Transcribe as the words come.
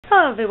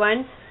Hello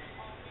everyone,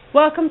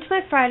 welcome to my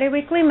Friday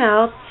weekly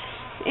melt,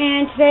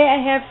 and today I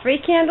have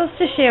 3 candles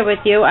to share with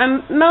you.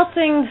 I'm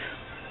melting,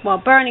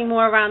 burning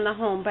more around the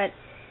home, but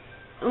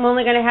I'm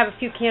only going to have a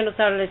few candles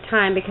out at a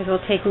time because it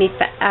will take me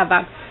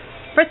forever.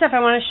 First off, I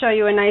want to show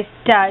you a nice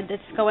dud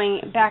that's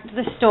going back to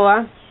the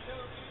store.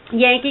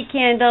 Yankee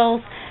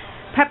Candles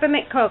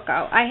Peppermint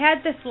Cocoa. I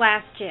had this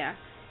last year,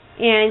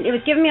 and it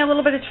was giving me a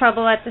little bit of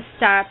trouble at the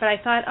start, but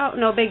I thought, oh,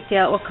 no big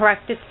deal. It will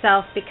correct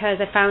itself because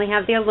I finally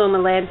have the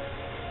Alumilid.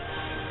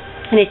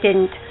 And it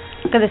didn't.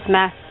 Look at this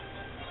mess.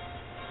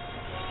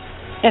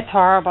 It's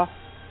horrible.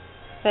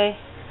 See?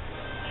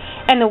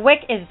 And the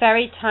wick is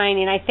very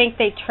tiny, and I think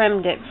they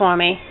trimmed it for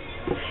me.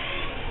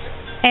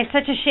 And it's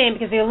such a shame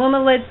because the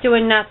Alumilid's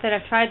doing nothing.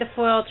 I've tried the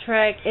foil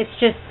trick. It's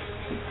just,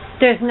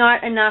 there's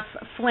not enough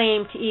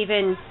flame to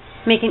even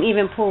make an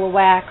even pool of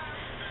wax.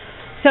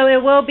 So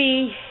it will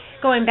be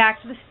going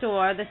back to the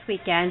store this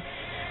weekend.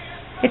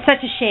 It's such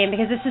a shame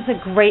because this is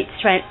a great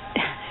scent.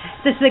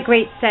 This is a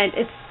great scent.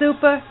 It's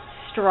super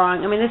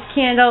strong. I mean, this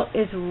candle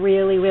is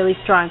really, really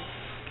strong.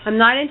 I'm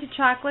not into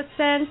chocolate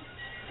scents,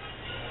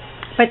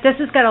 but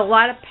this has got a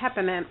lot of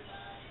peppermint,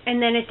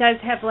 and then it does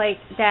have like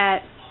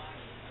that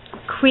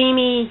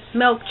creamy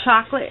milk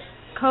chocolate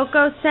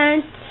cocoa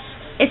scent.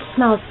 It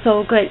smells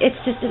so good. It's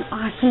just an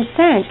awesome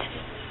scent.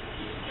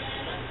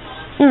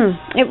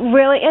 It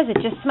really is.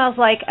 It just smells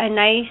like a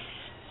nice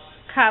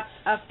cup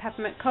of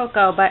peppermint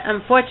cocoa, but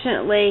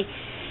unfortunately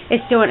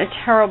it's doing a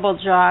terrible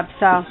job,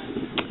 so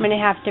I'm going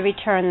to have to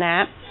return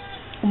that.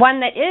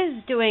 One that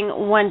is doing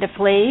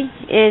wonderfully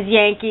is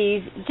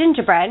Yankee's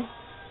Gingerbread.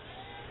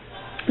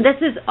 This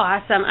is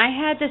awesome. I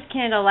had this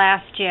candle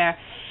last year,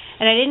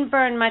 and I didn't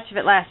burn much of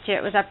it last year.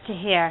 It was up to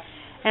here,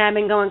 and I've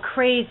been going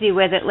crazy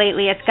with it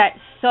lately. It's got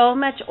so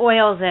much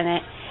oils in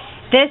it.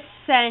 This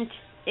scent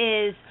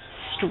is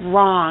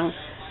strong.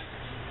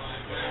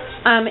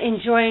 I'm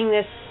enjoying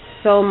this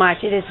so much.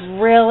 It is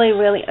really,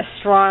 really a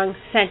strong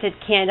scented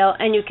candle,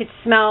 and you could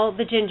smell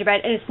the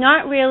gingerbread. And it's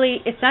not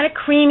a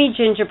creamy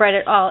gingerbread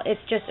at all.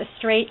 It's just a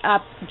straight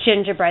up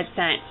gingerbread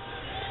scent.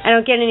 I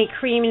don't get any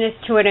creaminess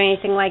to it or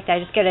anything like that. I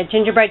just get a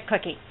gingerbread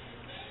cookie.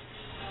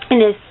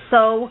 And it is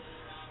so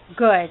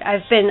good.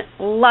 I've been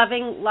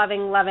loving,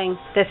 loving, loving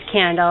this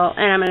candle,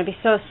 and I'm going to be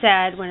so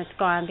sad when it's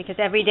gone because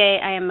every day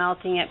I am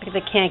melting it because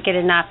I can't get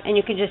enough. And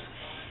you can just,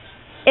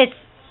 it's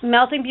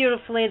melting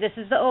beautifully. This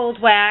is the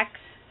old wax.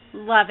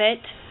 Love it.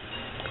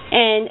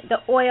 And the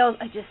oils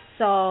are just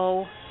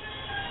so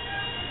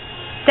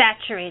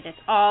saturated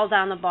all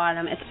down the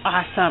bottom. It's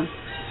awesome.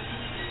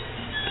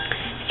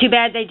 It's too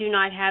bad they do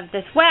not have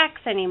this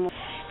wax anymore.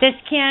 This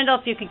candle,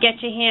 if you could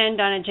get your hand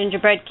on a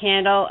gingerbread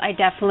candle, I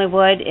definitely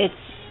would. It's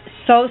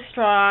so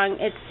strong.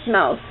 It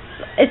smells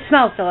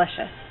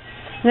delicious.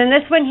 And then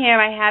this one here,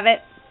 I have it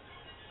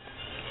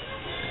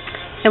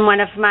in one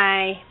of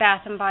my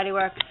Bath & Body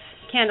Works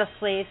candle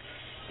sleeves.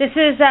 This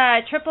is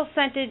triple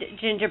scented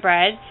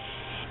gingerbread,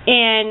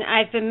 and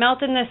I've been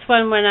melting this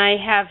one when I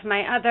have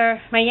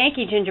my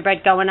Yankee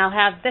gingerbread going. I'll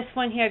have this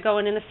one here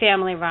going in the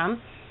family room,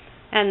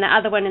 and the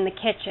other one in the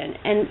kitchen.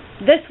 And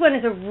this one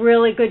is a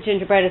really good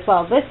gingerbread as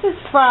well. This is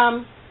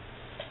from,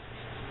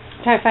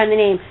 I'm trying to find the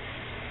name,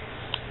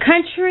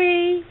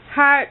 Country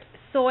Heart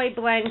Soy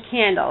Blend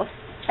Candles.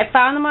 I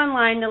found them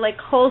online. They're like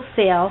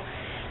wholesale.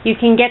 You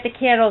can get the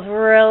candles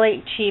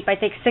really cheap. I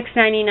think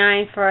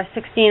 $6.99 for a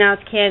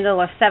 16-ounce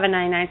candle or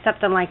 $7.99,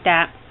 something like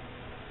that.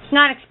 It's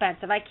not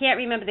expensive. I can't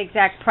remember the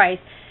exact price.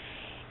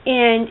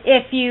 And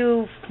if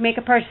you make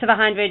a purchase of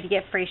 $100, you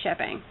get free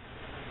shipping.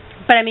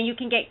 But, I mean, you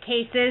can get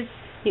cases.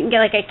 You can get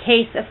like a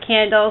case of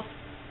candles.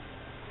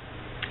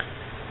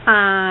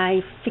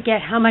 I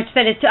forget how much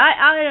that is.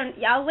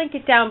 I'll link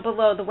it down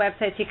below the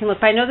website so you can look.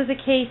 But I know there's a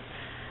case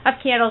of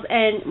candles,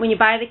 and when you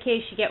buy the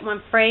case, you get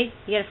one free.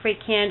 You get a free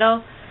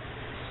candle.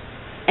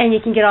 And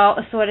you can get all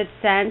assorted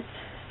scents.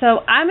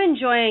 So I'm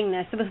enjoying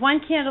this. There was one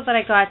candle that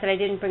I got that I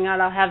didn't bring out.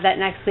 I'll have that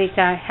next week.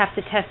 I have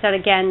to test out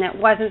again. That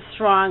wasn't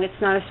strong.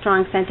 It's not a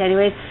strong scent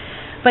anyways.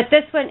 But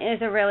this one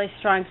is a really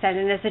strong scent,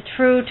 and it's a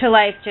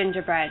true-to-life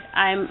gingerbread.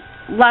 I'm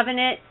loving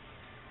it.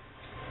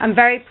 I'm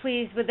very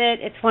pleased with it.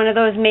 It's one of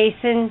those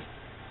mason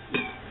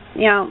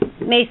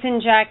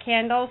jar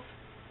candles.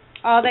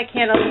 All their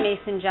candles are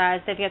mason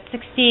jars. They've got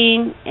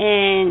 16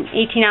 and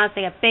 18 ounce.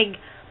 They got big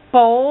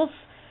bowls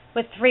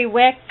with 3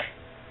 wick,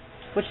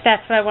 which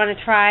that's what I want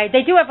to try.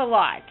 They do have a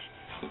lot.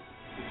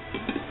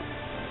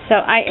 So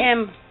I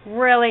am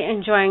really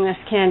enjoying this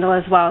candle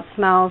as well. It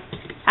smells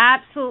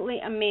absolutely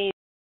amazing.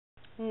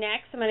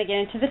 Next, I'm going to get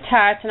into the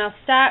tarts, and I'll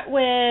start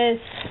with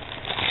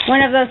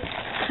one of those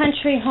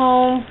Country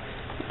Heart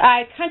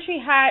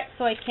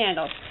Soy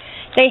candles.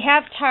 They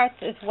have tarts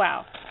as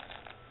well.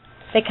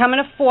 They come in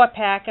a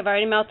 4-pack. I've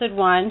already melted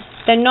one.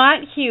 They're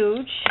not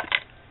huge,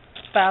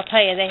 but I'll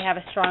tell you, they have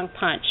a strong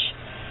punch.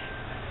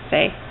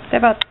 See? They're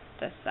about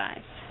this size.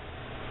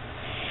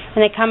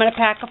 And they come in a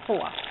pack of 4.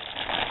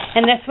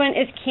 And this one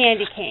is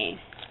candy cane.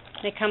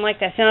 They come like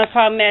this. The only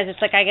problem is,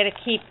 it's like I got to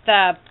keep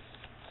the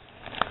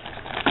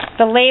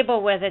the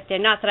label with it there.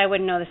 Not that I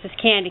wouldn't know this is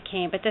candy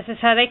cane, but this is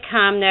how they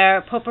come.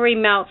 They're potpourri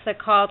melts. They're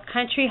called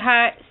Country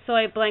Heart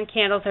Soy Blend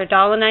Candles. They're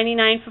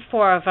 $1.99 for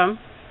 4 of them.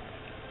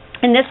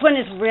 And this one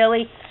is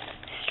really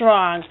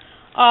strong.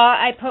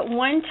 I put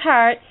 1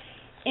 tart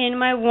in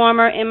my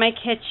warmer in my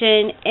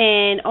kitchen,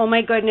 and oh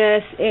my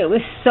goodness, it was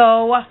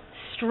so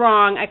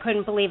strong. I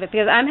couldn't believe it,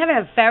 because I'm having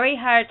a very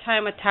hard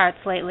time with tarts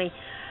lately.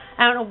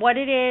 I don't know what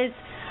it is.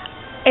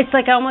 It's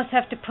like I almost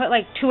have to put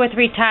like 2 or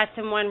 3 tarts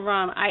in one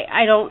room.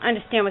 I don't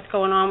understand what's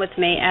going on with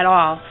me at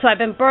all. So I've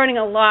been burning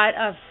a lot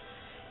of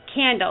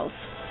candles,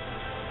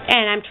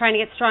 and I'm trying to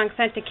get strong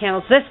scented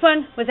candles. This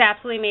one was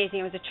absolutely amazing.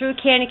 It was a true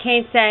candy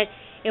cane scent.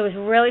 It was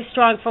really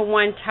strong for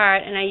 1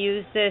 tart, and I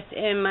used this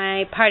in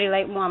my party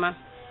light warmer.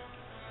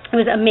 It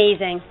was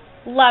amazing.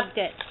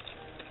 Loved it.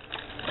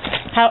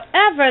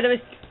 However, there was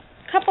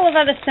a couple of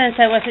other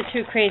scents I wasn't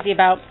too crazy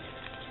about.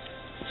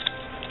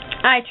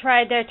 I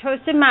tried their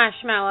toasted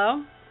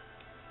marshmallow.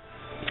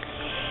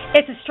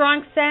 It's a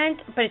strong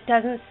scent, but it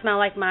doesn't smell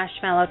like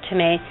marshmallow to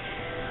me.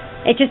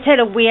 It just had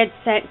a weird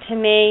scent to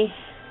me.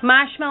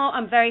 Marshmallow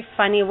I'm very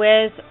funny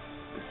with.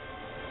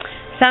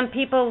 Some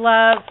people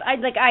love, I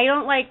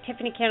don't like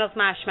Tiffany Candles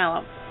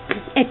marshmallow.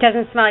 It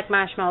doesn't smell like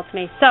marshmallow to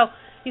me. So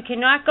you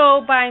cannot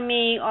go by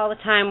me all the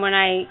time when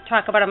I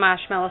talk about a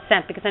marshmallow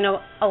scent, because I know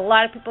a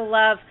lot of people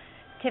love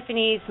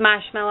Tiffany's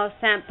marshmallow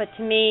scent, but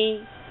to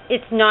me,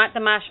 it's not the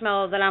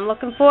marshmallow that I'm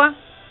looking for.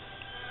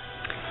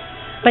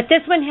 But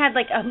this one had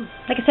like I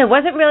said, it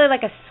wasn't really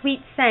like a sweet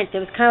scent. It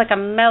was kind of like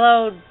a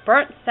mellowed,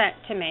 burnt scent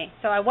to me.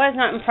 So I was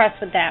not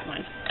impressed with that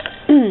one.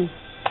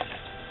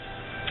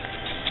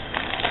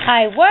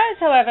 I was,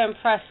 however,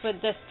 impressed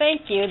with this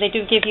thank you. They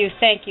do give you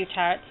thank you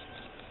tarts.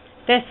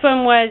 This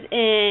one was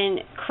in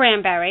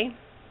cranberry.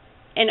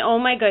 And oh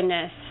my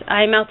goodness,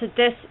 I melted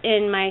this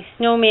in my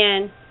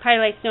Party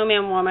Light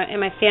snowman warmer in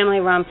my family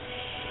room.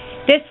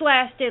 This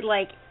lasted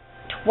like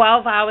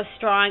 12 hours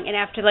strong, and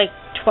after like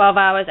 12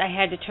 hours I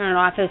had to turn it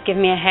off. It was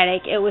giving me a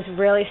headache. It was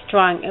really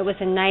strong. It was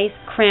a nice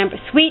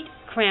sweet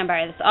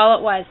cranberry. That's all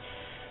it was.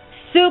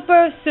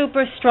 Super,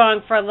 super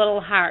strong for a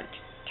little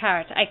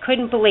tart. I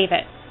couldn't believe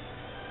it.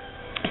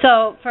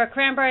 So for a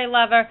cranberry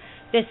lover,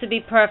 this would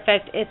be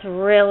perfect. It's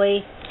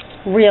really,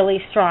 really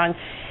strong.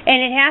 And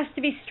it has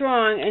to be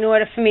strong in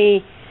order for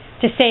me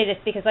to say this,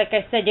 because like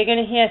I said, you're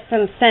going to hear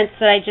some scents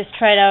that I just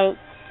tried out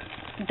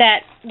that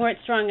weren't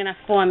strong enough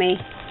for me,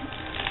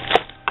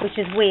 which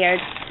is weird.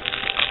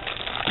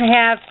 I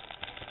have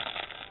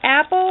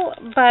apple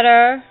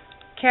butter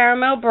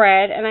caramel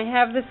bread, and I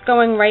have this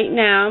going right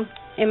now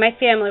in my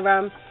family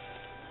room.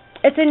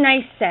 It's a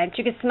nice scent.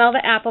 You can smell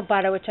the apple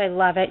butter, which I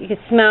love it. You can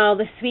smell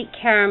the sweet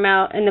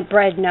caramel and the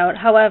bread note.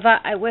 However,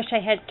 I wish I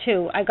had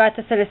 2. I got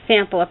this in a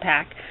sampler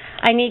pack.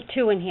 I need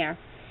 2 in here.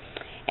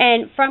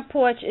 And Front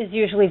Porch is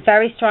usually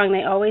very strong.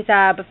 They always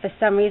are, but for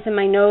some reason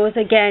my nose,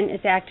 again,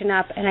 is acting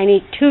up, and I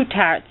need 2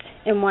 tarts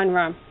in one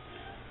room.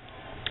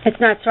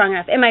 It's not strong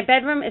enough. In my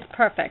bedroom, it's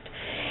perfect.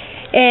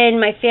 In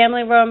my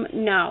family room,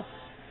 no.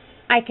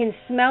 I can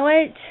smell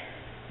it,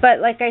 but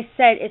like I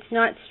said, it's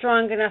not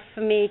strong enough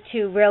for me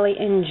to really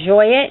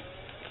enjoy it.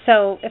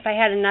 So if I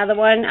had another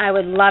one, I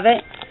would love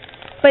it.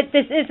 But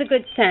this is a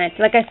good scent.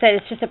 Like I said,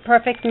 it's just a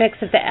perfect mix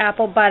of the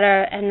apple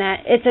butter and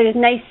that. It's a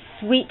nice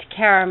sweet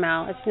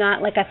caramel. It's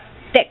not like a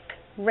thick,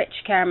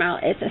 rich caramel.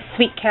 It's a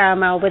sweet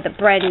caramel with a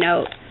bread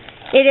note.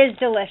 It is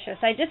delicious.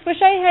 I just wish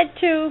I had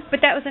 2,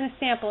 but that was in a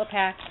sampler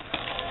pack.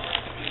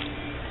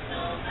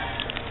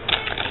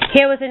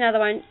 Here was another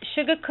one,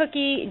 sugar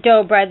cookie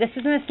dough bread. This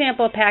is in a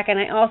sampler pack, and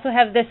I also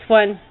have this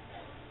one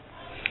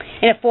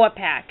in a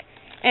 4-pack.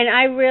 And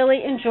I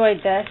really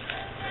enjoyed this.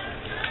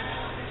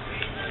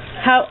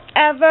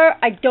 However,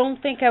 I don't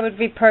think I would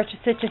repurchase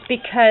it, just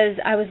because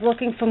I was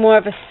looking for more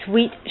of a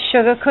sweet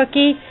sugar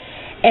cookie,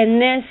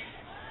 and this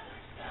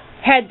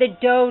had the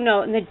dough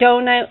note, and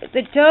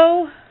the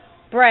dough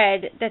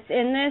bread that's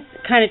in this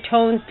kind of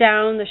tones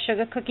down the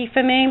sugar cookie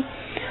for me.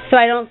 So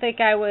I don't think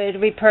I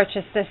would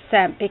repurchase this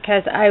scent,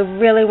 because I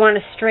really want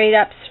a straight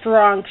up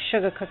strong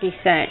sugar cookie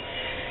scent.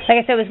 Like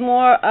I said, it was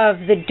more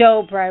of the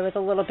dough bread with a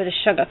little bit of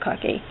sugar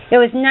cookie. It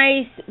was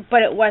nice,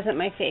 but it wasn't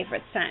my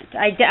favorite scent.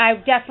 I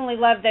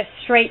definitely love this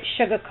straight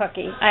sugar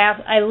cookie.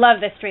 I love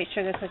this straight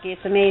sugar cookie.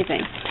 It's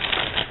amazing.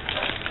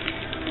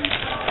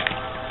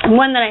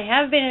 One that I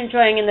have been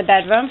enjoying in the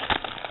bedroom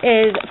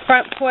is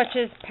Front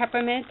Porch's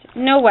Peppermint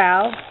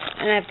Noel,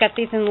 and I've got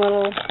these in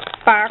little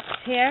sparks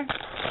here.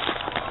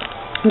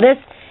 This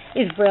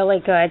is really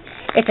good.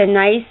 It's a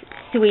nice,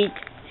 sweet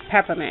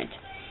peppermint.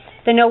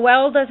 The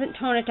Noel doesn't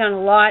tone it down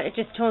a lot. It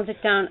just tones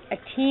it down a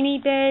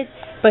teeny bit,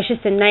 but it's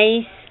just a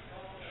nice,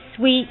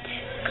 sweet,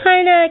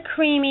 kind of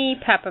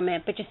creamy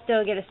peppermint, but you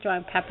still get a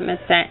strong peppermint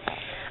scent.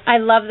 I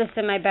love this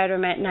in my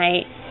bedroom at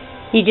night.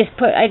 I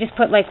just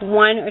put like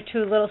 1 or 2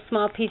 little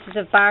small pieces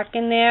of bark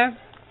in there,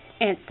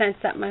 and it scents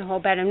up my whole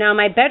bedroom. Now, in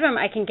my bedroom,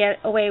 I can get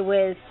away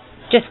with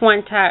just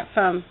 1 tart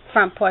from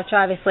Front Porch,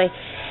 obviously.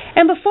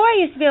 And before, I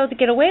used to be able to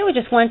get away with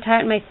just 1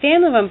 tart in my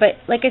family room, but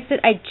like I said,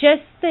 I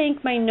just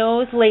think my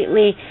nose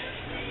lately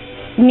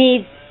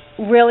needs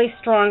really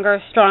stronger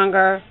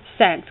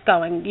scents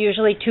going,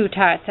 usually 2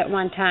 tarts at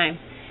one time.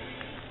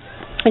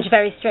 Which is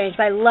very strange,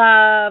 but I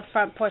love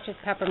Front Porch's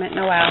Peppermint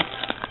Noel.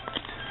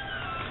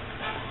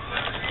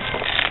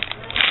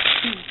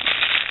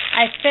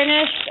 I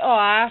finished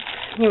off,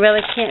 you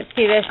really can't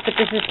see this, but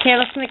this is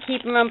Candles from the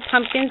Keeping Room,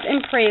 Pumpkins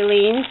and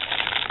Pralines.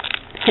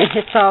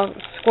 It's all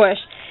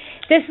squished.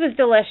 This was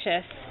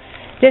delicious.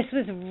 This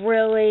was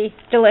really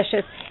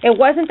delicious. It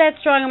wasn't that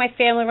strong in my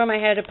family room. I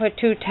had to put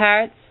 2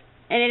 tarts,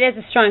 and it is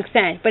a strong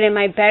scent. But in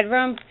my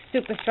bedroom,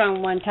 super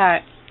strong 1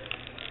 tart.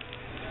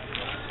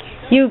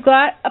 You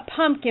got a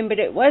pumpkin, but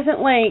it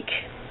wasn't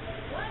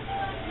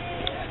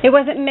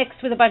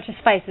mixed with a bunch of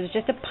spices. It was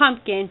just a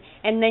pumpkin,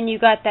 and then you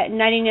got that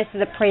nuttiness of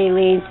the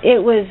pralines.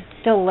 It was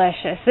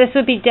delicious. This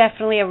would be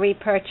definitely a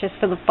repurchase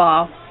for the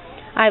fall.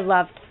 I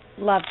loved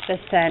this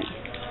scent.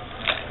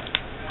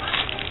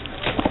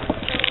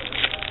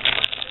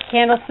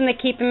 Candles from the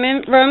Keeping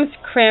Room's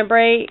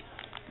Cranberry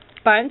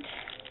Bunt.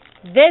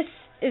 This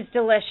is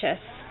delicious.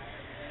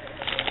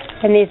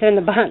 And these are in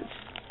the bunts.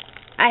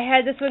 I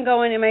had this one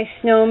going in my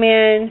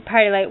Snowman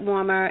Party Light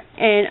Warmer,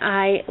 and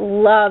I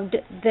loved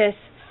this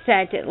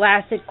scent. It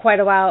lasted quite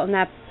a while in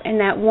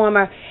that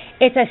warmer.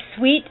 It's a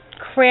sweet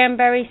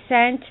cranberry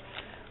scent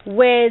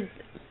with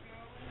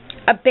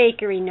a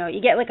bakery note.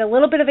 You get like a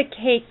little bit of a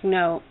cake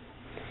note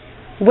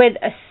with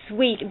a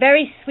sweet,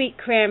 very sweet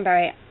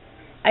cranberry.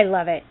 I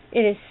love it. It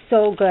is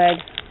so good.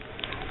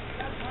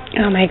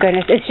 Oh my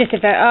goodness. It's just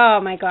oh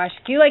my gosh.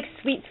 If you like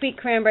sweet, sweet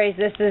cranberries,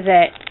 this is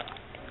it.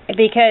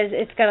 Because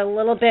it's got a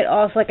little bit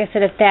also, like I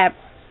said, of that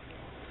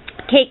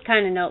cake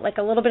kind of note, like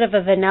a little bit of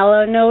a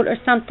vanilla note or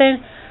something.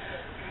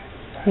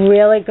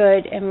 Really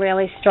good and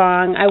really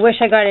strong. I wish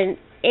I got an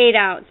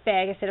 8-ounce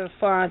bag instead of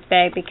a 4-ounce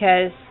bag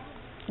because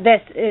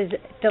this is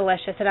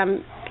delicious. And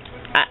I'm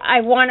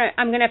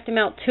gonna have to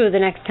melt 2 the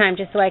next time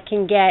just so I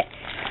can get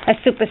a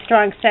super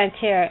strong scent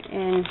here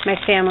in my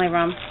family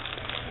room.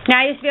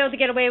 Now I used to be able to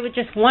get away with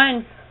just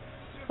 1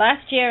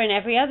 last year and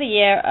every other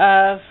year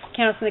of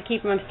Candles from the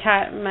Keeping Room's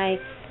my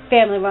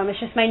family room. It's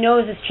just my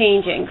nose is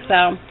changing.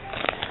 So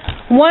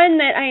one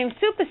that I am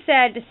super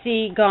sad to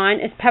see gone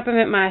is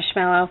Peppermint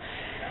Marshmallow.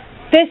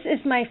 This is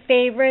my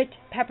favorite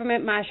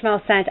Peppermint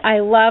Marshmallow scent. I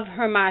love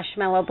her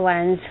marshmallow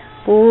blends.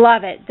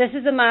 Love it. This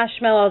is a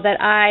marshmallow that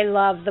I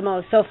love the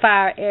most so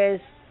far is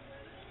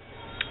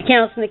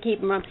Candles from the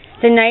Keeping Room.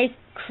 It's a nice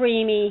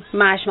creamy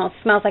marshmallow.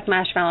 It smells like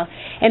marshmallow.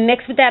 And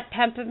mixed with that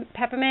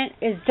peppermint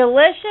is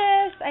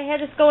delicious. I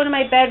had this go into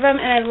my bedroom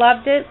and I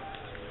loved it.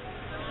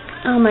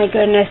 Oh my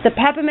goodness. The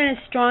peppermint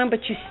is strong, but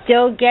you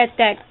still get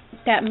that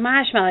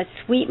marshmallow, that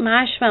sweet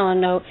marshmallow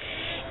note.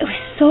 It was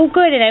so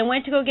good. And I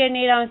went to go get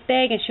an 8-ounce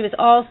bag and she was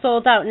all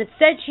sold out. And it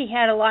said she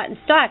had a lot in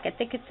stock. I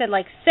think it said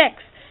like 6.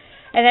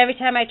 And every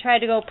time I tried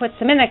to go put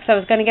some in there because I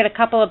was going to get a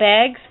couple of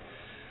bags,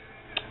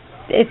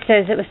 it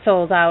says it was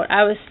sold out.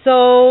 I was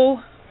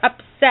so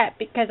upset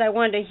because I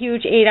wanted a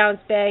huge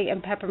 8-ounce bag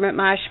and peppermint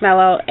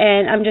marshmallow,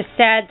 and I'm just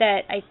sad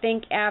that I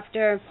think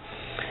after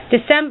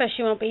December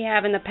she won't be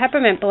having the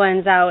peppermint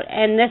blends out,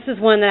 and this is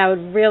one that I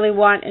would really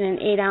want in an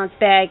 8-ounce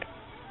bag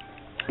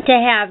to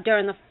have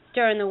during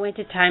the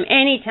winter time,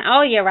 anytime,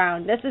 all year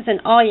round. This is an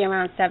all year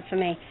round scent for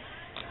me.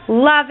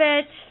 Love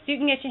it. If you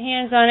can get your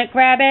hands on it,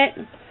 grab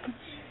it.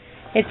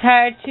 It's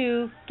hard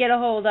to get a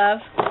hold of.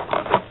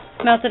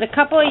 Melted a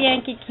couple of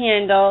Yankee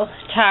Candle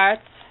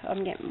tarts.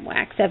 I'm getting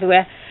wax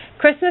everywhere.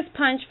 Christmas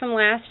Punch from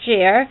last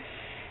year.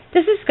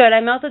 This is good. I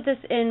melted this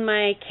in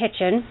my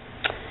kitchen.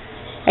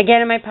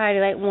 Again in my Party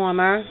Light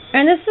Warmer.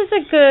 And this is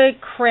a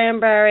good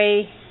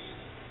cranberry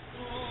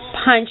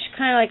punch,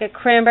 kind of like a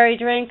cranberry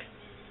drink.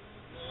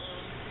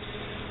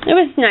 It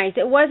was nice.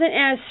 It wasn't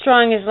as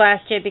strong as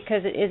last year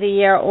because it is a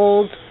year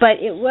old, but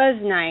it was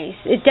nice.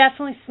 It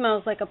definitely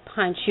smells like a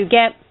punch. You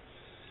get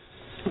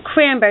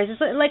cranberries.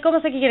 It's like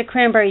almost like you get a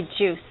cranberry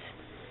juice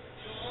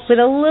with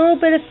a little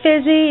bit of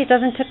fizzy. It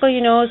doesn't tickle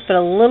your nose, but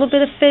a little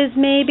bit of fizz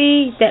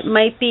maybe. That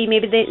might be,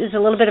 maybe there's a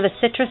little bit of a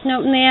citrus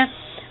note in there,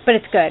 but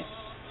it's good.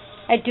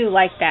 I do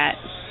like that.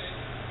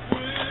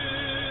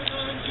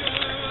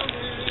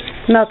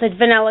 Melted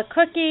vanilla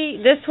cookie.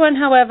 This one,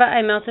 however,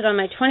 I melted on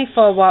my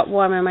 24-watt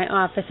warmer in my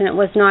office, and it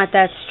was not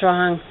that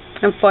strong.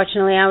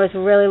 Unfortunately, I was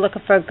really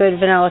looking for a good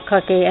vanilla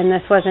cookie, and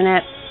this wasn't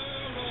it.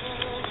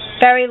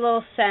 Very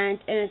little scent,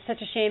 and it's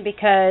such a shame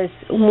because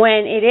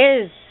when it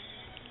is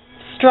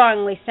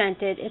strongly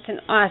scented, it's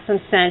an awesome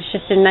scent. It's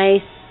just a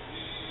nice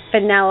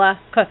vanilla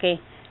cookie.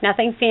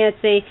 Nothing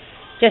fancy,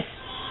 just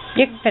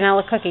your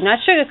vanilla cookie. Not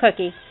sugar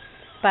cookie,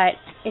 but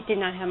it did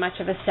not have much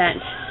of a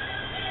scent.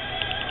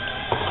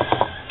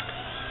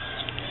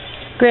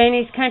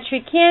 Granny's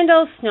Country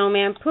Candle,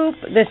 Snowman Poop.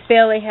 This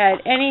barely had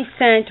any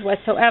scent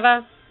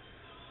whatsoever.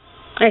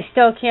 I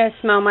still can't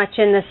smell much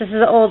in this. This is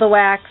the older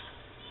wax.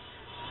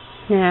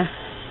 Yeah.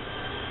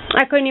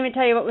 I couldn't even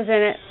tell you what was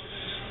in it.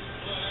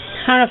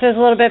 I don't know if there's a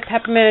little bit of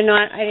peppermint or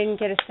not. I didn't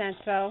get a scent,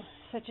 so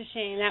such a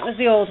shame. That was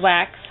the old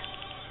wax.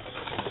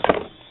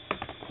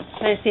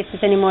 Trying to see if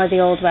there's any more of the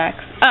old wax.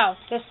 Oh,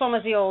 this one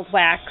was the old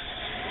wax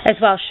as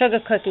well. Sugar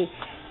cookie.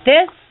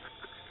 This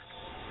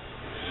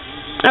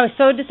I was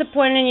so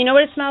disappointed. And you know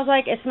what it smells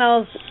like? It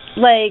smells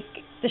like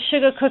the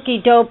sugar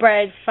cookie dough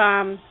bread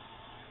from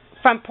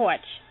Front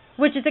Porch,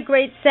 which is a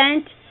great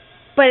scent,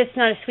 but it's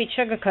not a sweet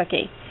sugar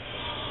cookie.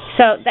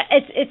 So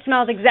it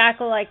smells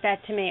exactly like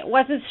that to me. It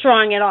wasn't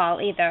strong at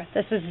all either.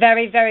 This was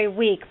very, very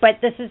weak,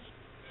 but it's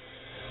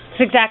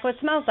exactly what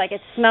it smells like. It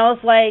smells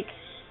like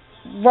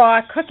raw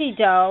cookie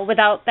dough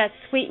without that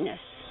sweetness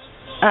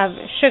of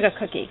sugar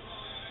cookie.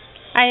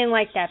 I didn't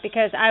like that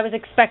because I was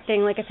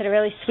expecting, like I said, a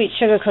really sweet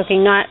sugar cookie,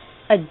 not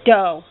a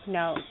dough.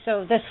 No.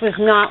 So this was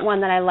not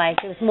one that I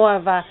liked. It was more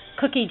of a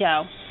cookie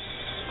dough.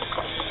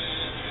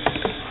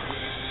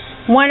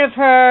 One of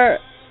her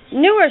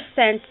newer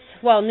scents,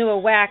 well, newer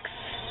wax.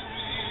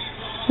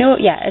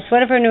 It's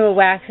one of her newer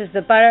waxes, the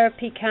Butter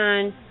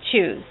Pecan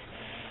Chews.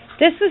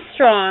 This was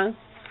strong.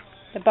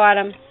 The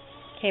bottom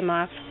came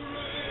off.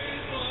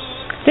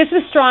 This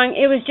was strong.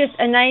 It was just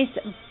a nice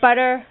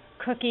butter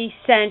cookie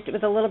scent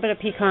with a little bit of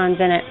pecans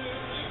in it.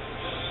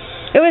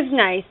 It was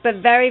nice,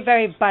 but very,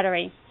 very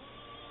buttery.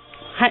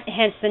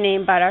 Hence the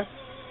name Butter.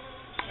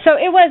 So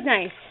it was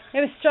nice. It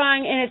was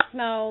strong, and it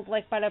smelled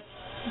like butter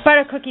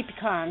cookie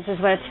pecans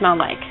is what it smelled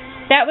like.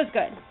 That was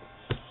good.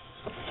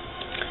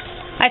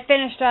 I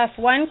finished off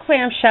one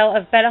clamshell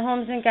of Better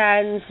Homes and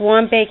Gardens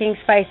warm baking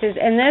spices,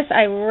 and this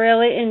I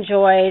really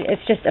enjoyed.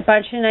 It's just a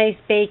bunch of nice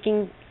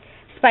baking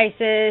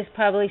spices,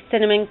 probably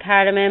cinnamon,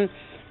 cardamom,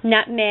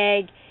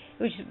 nutmeg.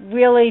 It was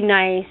really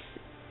nice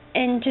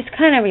and just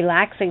kind of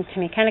relaxing to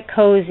me, kind of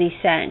cozy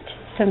scent.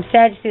 So I'm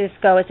sad to see this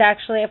go. It's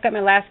actually, I've got my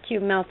last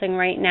cube melting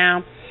right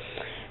now.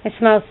 It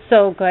smells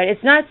so good.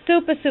 It's not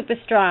super, super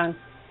strong.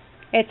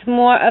 It's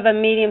more of a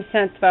medium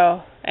scent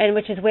though, and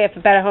which is weird for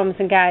Better Homes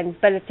and Gardens,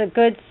 but it's a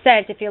good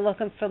scent if you're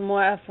looking for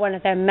more of one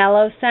of their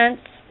mellow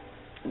scents.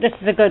 This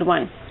is a good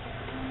one.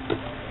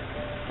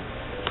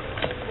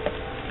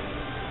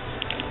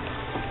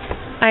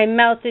 I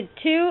melted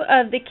 2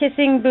 of the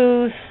Kissing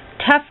Booth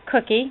Tough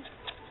Cookie.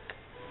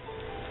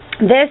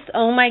 This,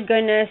 oh my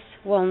goodness,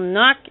 will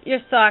knock your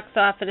socks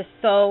off. It is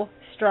so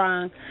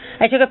strong.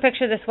 I took a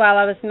picture of this while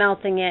I was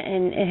melting it,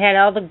 and it had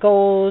all the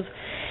gold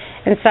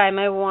inside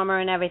my warmer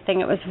and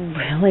everything. It was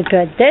really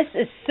good. This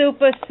is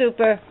super,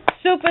 super,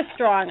 super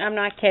strong. I'm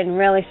not kidding.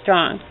 Really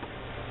strong.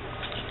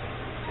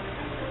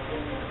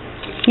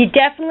 You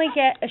definitely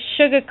get a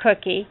sugar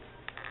cookie.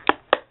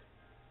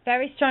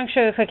 Very strong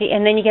sugar cookie,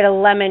 and then you get a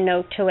lemon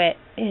note to it.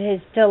 It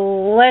is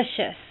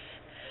delicious.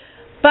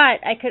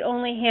 But I could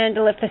only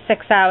handle it for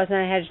 6 hours, and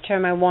I had to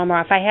turn my warmer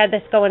off. I had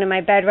this going in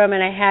my bedroom,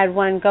 and I had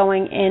one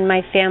going in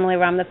my family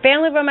room. The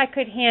family room I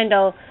could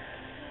handle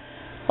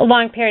a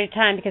long period of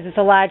time because it's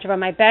a larger room.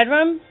 My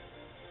bedroom,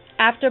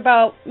 after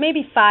about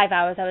maybe 5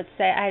 hours, I would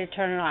say, I had to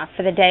turn it off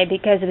for the day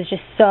because it was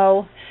just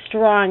so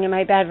strong in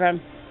my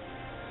bedroom.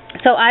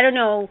 So I don't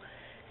know.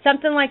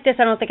 Something like this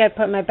I don't think I'd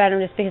put in my bedroom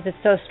just because it's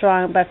so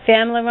strong. But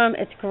family room,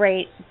 it's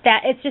great.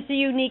 It's just a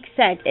unique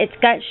scent. It's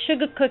got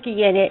sugar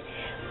cookie in it,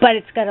 but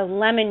it's got a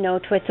lemon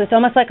note to it. So it's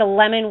almost like a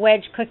lemon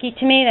wedge cookie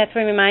to me. That's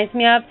what it reminds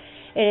me of.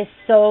 It is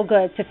so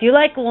good. So if you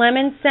like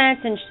lemon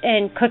scents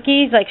and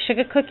cookies, like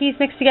sugar cookies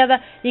mixed together,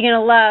 you're going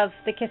to love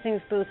the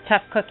Kissing Booth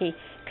Tough Cookie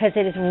because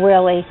it is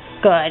really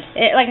good.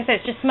 Like I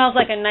said, it just smells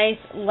like a nice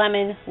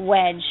lemon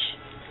wedge.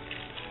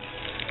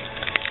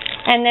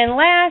 And then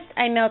last,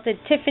 I melted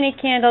Tiffany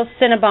Candle's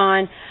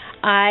Cinnabon.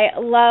 I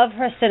love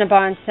her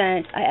Cinnabon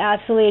scent. I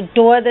absolutely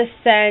adore this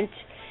scent.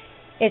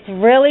 It's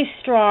really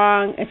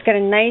strong. It's got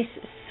a nice,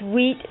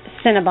 sweet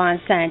Cinnabon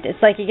scent. It's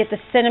like you get the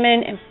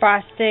cinnamon and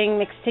frosting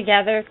mixed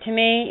together. To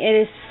me,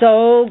 it is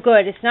so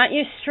good. It's not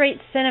your straight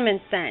cinnamon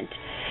scent.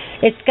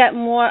 It's got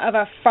more of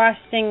a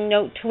frosting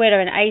note to it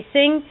or an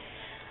icing.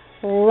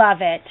 Love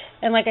it.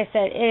 And like I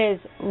said, it is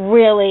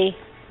really,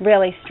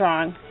 really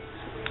strong.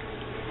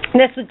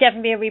 This would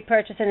definitely be a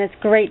repurchase, and it's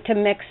great to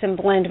mix and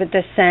blend with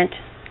this scent.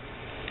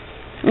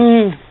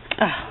 Oh,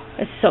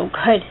 it's so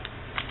good.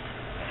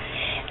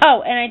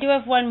 Oh, and I do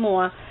have one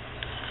more.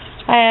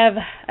 I have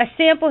a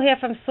sample here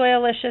from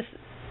Soilicious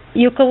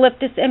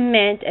Eucalyptus and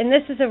Mint, and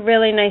this is a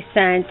really nice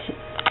scent.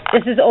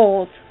 This is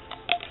old.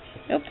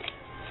 Oops.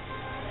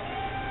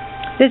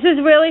 This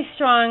is really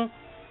strong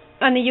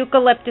on the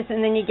eucalyptus,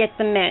 and then you get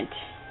the mint.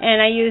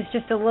 And I use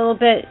just a little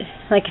bit,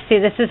 like you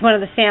see, this is one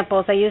of the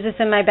samples. I use this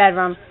in my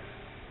bedroom.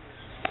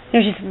 It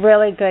was just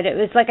really good. It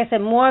was, like I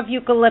said, more of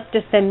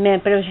eucalyptus than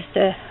mint, but it was just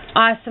an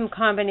awesome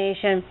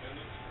combination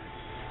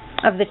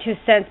of the two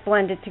scents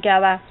blended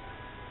together.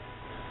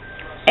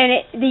 And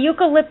the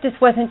eucalyptus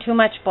wasn't too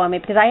much for me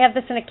because I have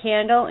this in a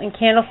candle. In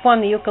candle form,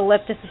 the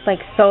eucalyptus is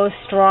like so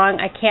strong.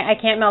 I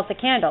can't melt the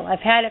candle.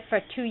 I've had it for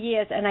 2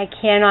 years, and I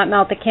cannot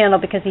melt the candle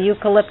because the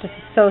eucalyptus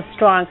is so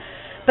strong.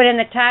 But in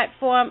the tart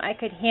form, I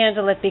could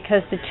handle it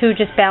because the two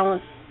just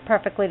balance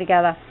perfectly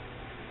together.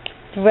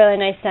 It's a really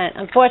nice scent.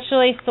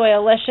 Unfortunately,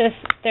 Soilicious,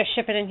 their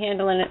shipping and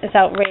handling it is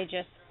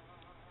outrageous.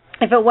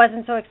 If it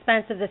wasn't so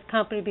expensive, this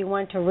company would be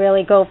one to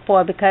really go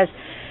for because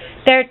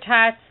their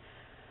tarts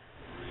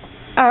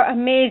are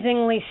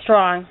amazingly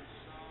strong.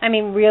 I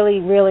mean, really,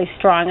 really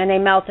strong. And they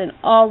melt in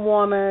all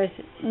warmers,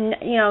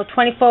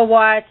 24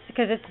 watts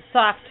because it's a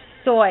soft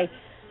soy.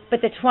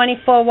 but the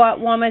 24-watt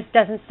warmers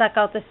doesn't suck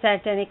out the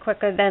scent any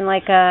quicker than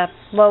like a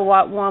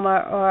low-watt warmer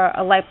or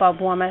a light bulb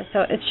warmer.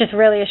 So it's just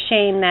really a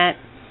shame that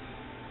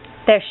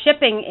their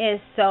shipping is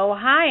so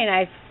high, and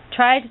I've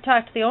tried to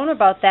talk to the owner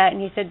about that,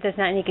 and he said there's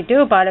nothing he could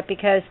do about it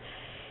because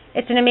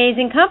it's an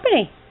amazing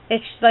company.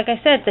 It's like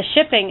I said, the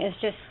shipping is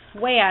just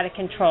way out of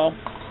control.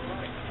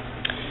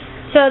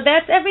 So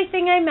that's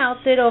everything I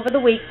melted over the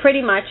week,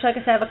 pretty much. Like I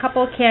said, I have a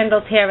couple of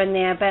candles here and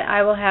there, but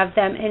I will have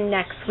them in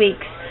next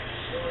week's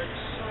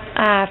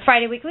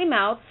Friday Weekly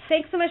Melts.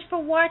 Thanks so much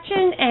for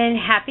watching, and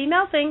happy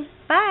melting.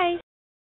 Bye.